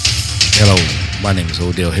Hello, my name is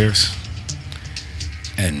Odell Harris,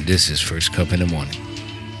 and this is First Cup in the Morning.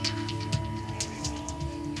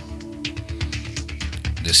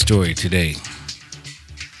 The story today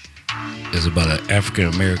is about an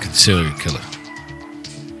African American serial killer.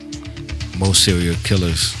 Most serial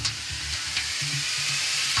killers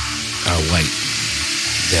are white.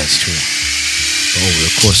 That's true. But over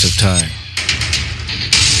the course of time,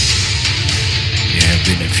 there have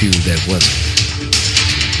been a few that wasn't.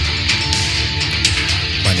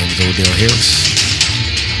 My name is Odell Harris,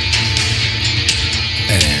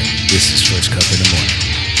 and this is First Cup in the Morning.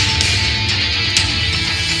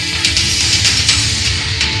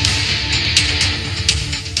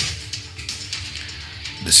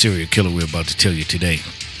 The serial killer we're about to tell you today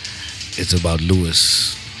is about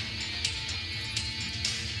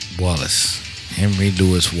Wallace, Henry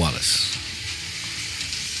Louis Wallace,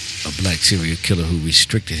 a black serial killer who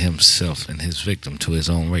restricted himself and his victim to his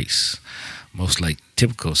own race. Most like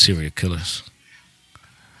typical serial killers,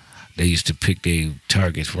 they used to pick their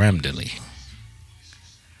targets randomly.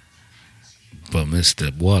 But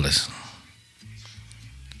Mr. Wallace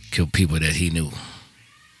killed people that he knew.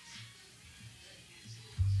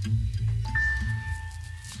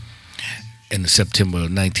 In September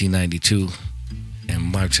of 1992 and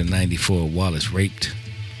March of 94, Wallace raped,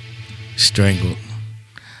 strangled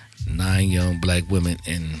 9 young black women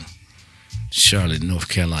in Charlotte, North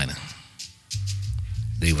Carolina.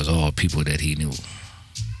 They was all people that he knew.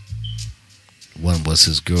 One was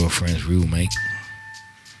his girlfriend's roommate.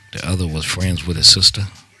 The other was friends with his sister.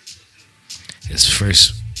 His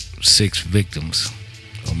first 6 victims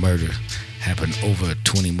of murder happened over a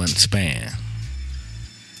 20-month span,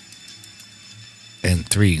 and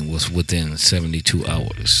 3 was within 72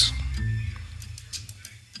 hours.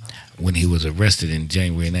 When he was arrested in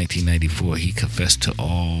January 1994, he confessed to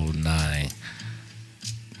all 9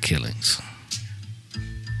 killings.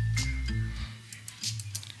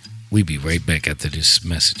 We'll be right back after this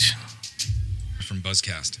message. From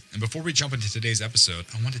Buzzcast. And before we jump into today's episode,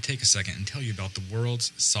 I want to take a second and tell you about the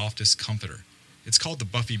world's softest comforter. It's called the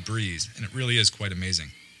Buffy Breeze, and it really is quite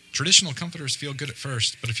amazing. Traditional comforters feel good at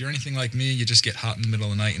first, but if you're anything like me, you just get hot in the middle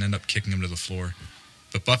of the night and end up kicking them to the floor.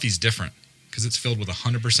 But Buffy's different, because it's filled with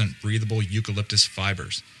 100% breathable eucalyptus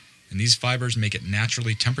fibers, and these fibers make it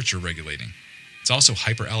naturally temperature regulating. It's also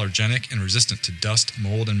hyperallergenic and resistant to dust,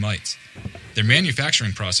 mold, and mites. Their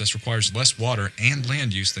manufacturing process requires less water and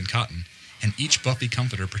land use than cotton, and each Buffy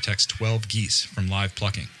comforter protects 12 geese from live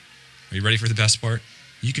plucking. Are you ready for the best part?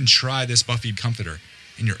 You can try this Buffy comforter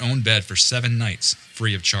in your own bed for 7 nights,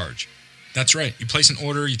 free of charge. That's right, you place an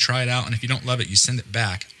order, you try it out, and if you don't love it, you send it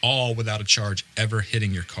back, all without a charge ever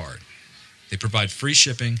hitting your card. They provide free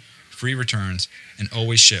shipping, free returns, and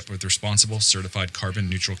always ship with responsible, certified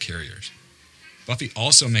carbon-neutral carriers. Buffy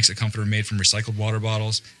also makes a comforter made from recycled water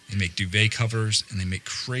bottles, they make duvet covers, and they make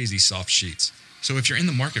crazy soft sheets. So if you're in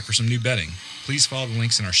the market for some new bedding, please follow the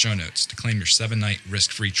links in our show notes to claim your 7-night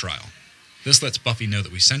risk-free trial. This lets Buffy know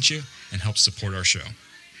that we sent you and helps support our show.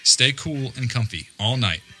 Stay cool and comfy all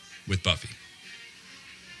night with Buffy.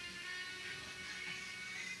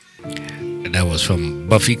 And that was from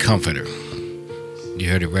Buffy Comforter. You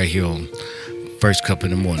heard it right here on First Cup in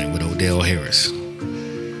the Morning with Odell Harris.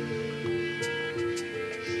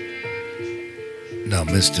 Now,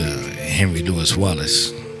 Mr. Henry Louis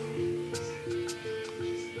Wallace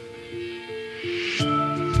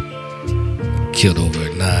killed over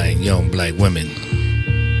 9 young black women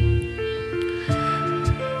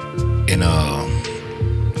in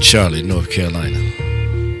Charlotte, North Carolina.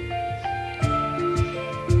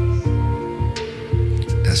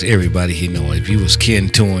 That's everybody he know. If you was kin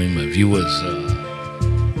to him, if you was,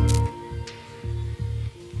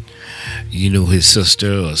 you knew his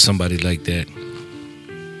sister or somebody like that,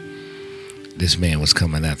 this man was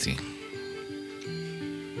coming after you.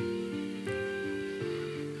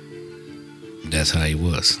 That's how he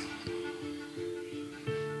was.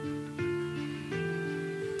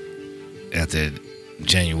 After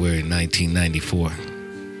January 1994,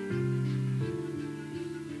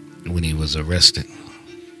 when he was arrested,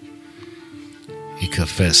 he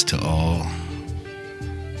confessed to all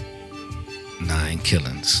 9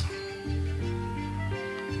 killings.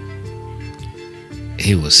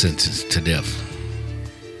 He was sentenced to death.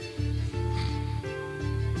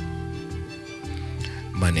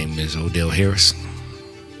 My name is Odell Harris,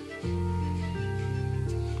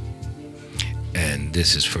 and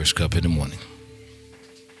this is First Cup in the Morning.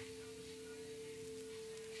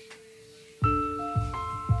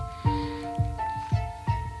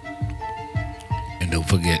 And don't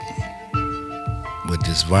forget, with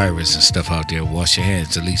this virus and stuff out there, wash your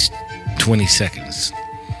hands at least 20 seconds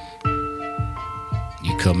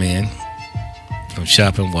come in from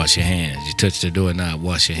shopping, wash your hands. You touch the doorknob,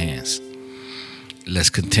 wash your hands.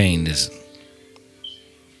 Let's contain this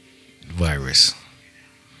virus.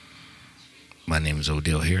 My name is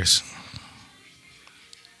Odell Harris,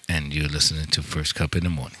 and you're listening to First Cup in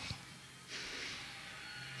the Morning.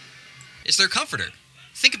 It's their comforter.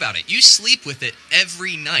 Think about it. You sleep with it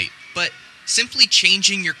every night, but simply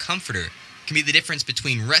changing your comforter can be the difference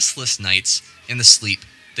between restless nights and the sleep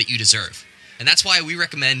that you deserve. And that's why we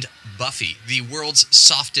recommend Buffy, the world's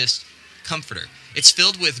softest comforter. It's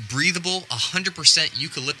filled with breathable 100%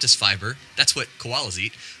 eucalyptus fiber. That's what koalas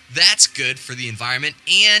eat. That's good for the environment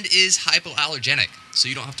and is hypoallergenic, so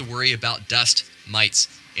you don't have to worry about dust, mites,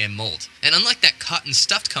 and mold. And unlike that cotton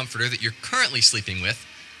stuffed comforter that you're currently sleeping with,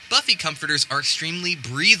 Buffy comforters are extremely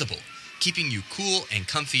breathable, keeping you cool and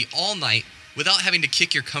comfy all night without having to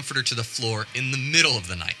kick your comforter to the floor in the middle of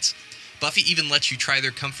the night. Buffy even lets you try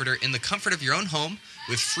their comforter in the comfort of your own home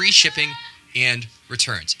with free shipping and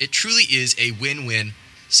returns. It truly is a win-win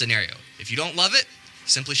scenario. If you don't love it,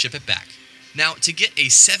 simply ship it back. Now, to get a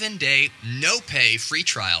 7-day, no-pay free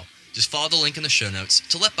trial, just follow the link in the show notes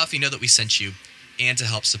to let Buffy know that we sent you and to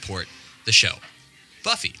help support the show.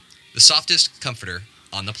 Buffy, the softest comforter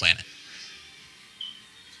on the planet.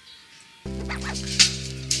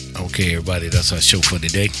 Okay, everybody, that's our show for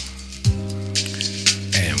today.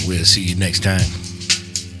 And we'll see you next time.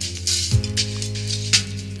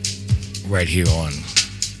 Right here on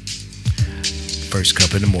First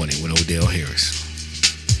Cup in the Morning with Odell Harris.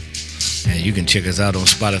 And you can check us out on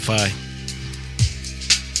Spotify,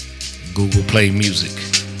 Google Play Music.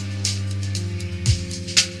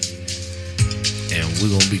 And we're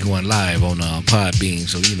going to be going live on Podbean,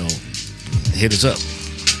 so, hit us up.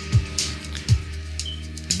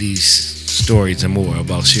 These stories and more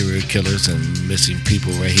about serial killers and missing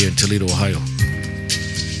people right here in Toledo, Ohio.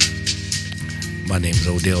 My name is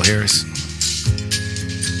Odell Harris,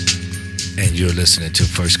 and you're listening to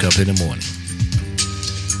First Cup in the Morning.